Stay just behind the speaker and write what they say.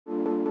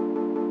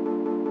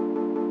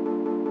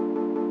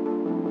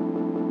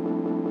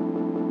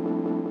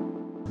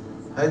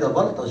هيدا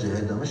بلطجي،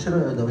 هيدا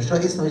مش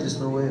رئيس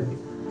مجلس نواب.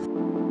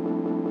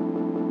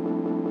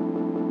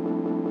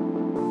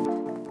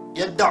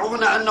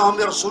 يدعون أنهم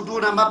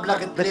يرصدون مبلغ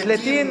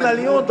 30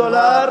 مليون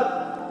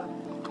دولار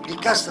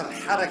لكسر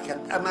حركة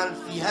أمل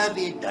في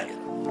هذه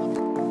الدائرة.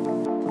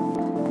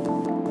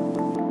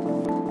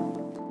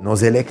 Nos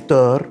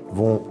électeurs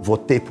vont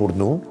voter pour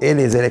nous et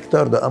les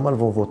électeurs de Amal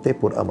vont voter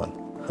pour Amal.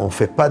 On ne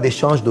fait pas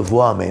d'échange de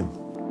voix même.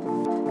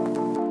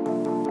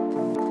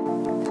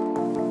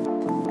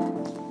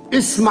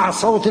 اسمع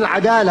صوت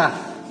العدالة،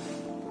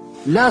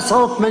 لا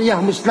صوت من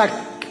يهمس لك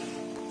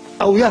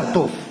أو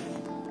يهتف.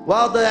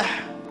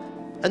 واضح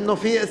انه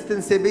في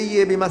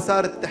استنسابية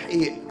بمسار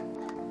التحقيق،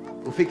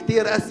 وفي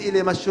كتير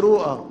أسئلة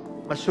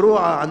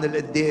مشروعة عن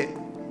الإدعاء.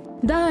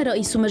 دعا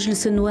رئيس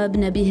مجلس النواب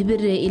نبيه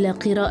بري إلى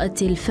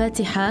قراءة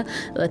الفاتحة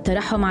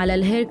والترحم على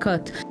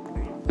الهيركوت.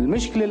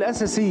 المشكلة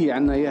الأساسية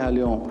عنا إياها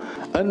اليوم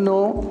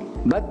أنه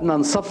بدنا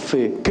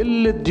نصفي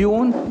كل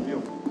الديون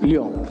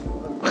اليوم.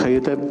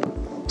 خيطب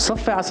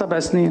صفي على 7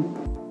 سنين.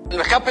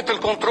 الكابيتال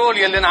كنترول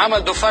يلي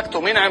انعمل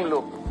دوفاكتو مين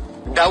عمله؟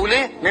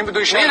 دولة؟ مين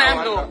بده يشرعه؟ مين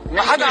عمله؟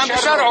 ما حدا عم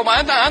يشرعه، ما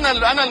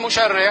أنا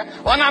المشرع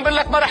وأنا عم بقول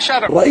لك ما رح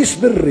شرع. رئيس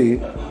بري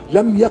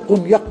لم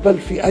يكن يقبل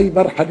في أي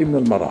مرحلة من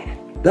المراحل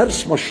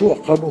درس مشروع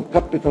قانون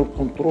كابيتال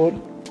كنترول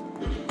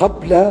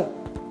قبل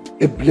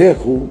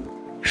إبلاغه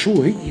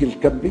شو هي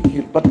الكمية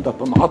اللي بدها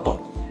تنعطى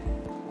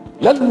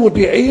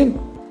للمودعين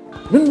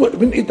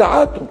من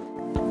إيداعاتهم.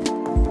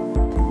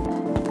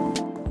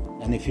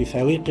 يعني في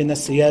فريقنا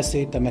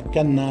السياسي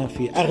تمكنا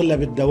في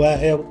أغلب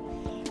الدوائر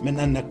من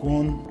أن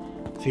نكون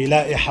في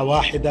لائحة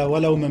واحدة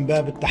ولو من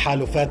باب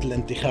التحالفات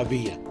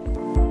الانتخابية.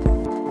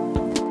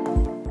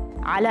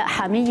 علاء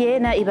حمية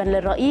نائبا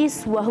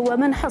للرئيس وهو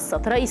من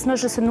حصة رئيس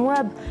مجلس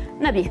النواب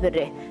نبيه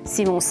بري.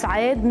 سيمون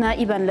سعيد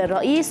نائبا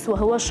للرئيس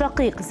وهو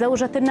شقيق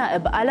زوجة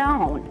النائب ألا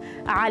عون.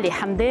 علي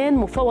حمدان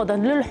مفوضا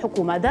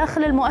للحكومة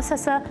داخل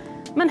المؤسسة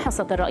من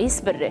حصة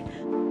الرئيس بري.